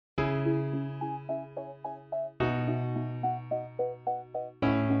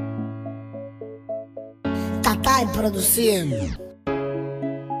Tatay produciendo.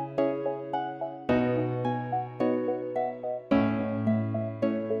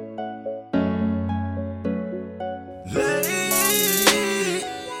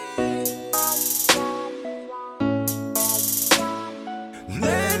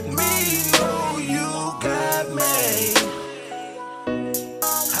 Let me know you got me.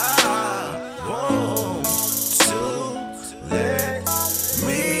 I want to let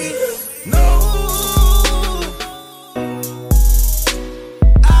me know.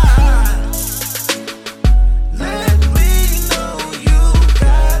 Let me know you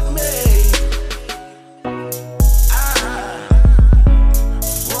got me. I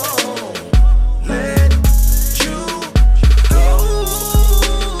won't let you go.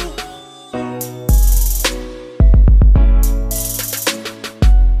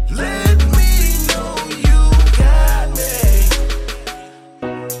 Let me know you got me.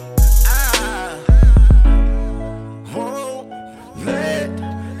 I won't let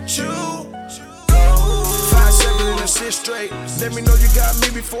you go. 5-7 and 6 straight. Let me know you got me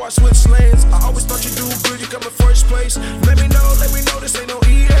before I switch lanes. I always thought you do good, you come in first place. Let me know this ain't no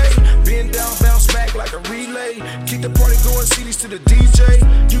EA. Being down, bounce back like a relay. Keep the party going, CDs to the DJ.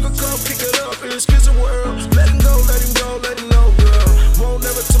 You can come kick it up in this Skizzle world. Let him go, let him go, let him know, girl. Won't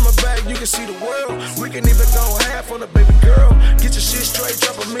never turn my back, you can see the world. We can even go half on a baby girl. Get your shit straight,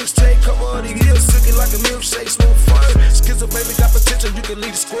 drop a mixtape. Cover all the hills, silky like a milkshake, smooth fun. Skizzle baby got potential, you can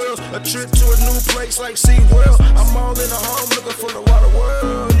lead the squirrels. A trip to a new place like SeaWorld. I'm all in a home looking for the water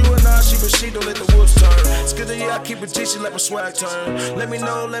world. You and I, she don't let the wolves turn. Skizzle, yeah, I keep it G, she let my swag turn. Let me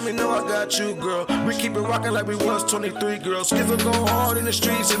know I got you, girl. We keep it rocking like we was 23, girl. Skizzle go hard in the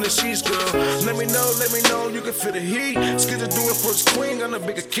streets and the sheets, girl. Let me know you can feel the heat. Skizzle do it for his queen, I'm the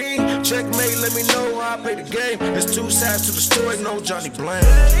bigger king. Checkmate, let me know how I play the game. There's two sides to the story, no Johnny Bland.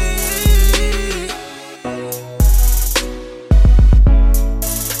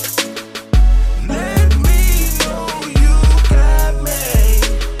 Let me know you got me.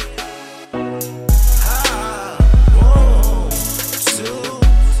 I want to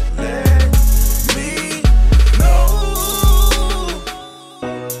let me know.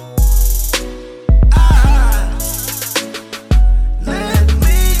 Let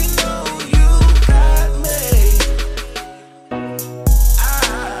me know you got me. I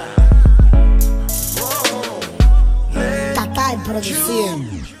won't let Tatay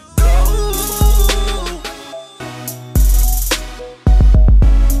produciendo. go.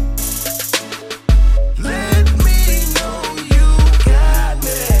 Let me know you got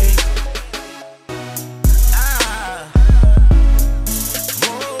me. I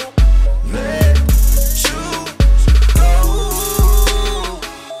won't let you go.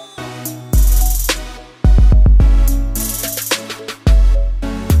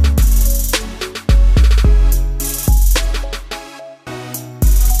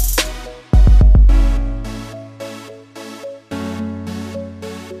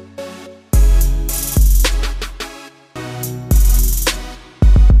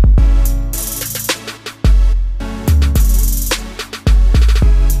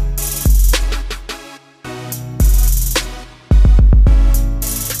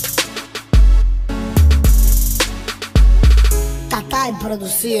 Tatay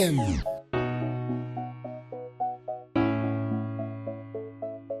produciendo.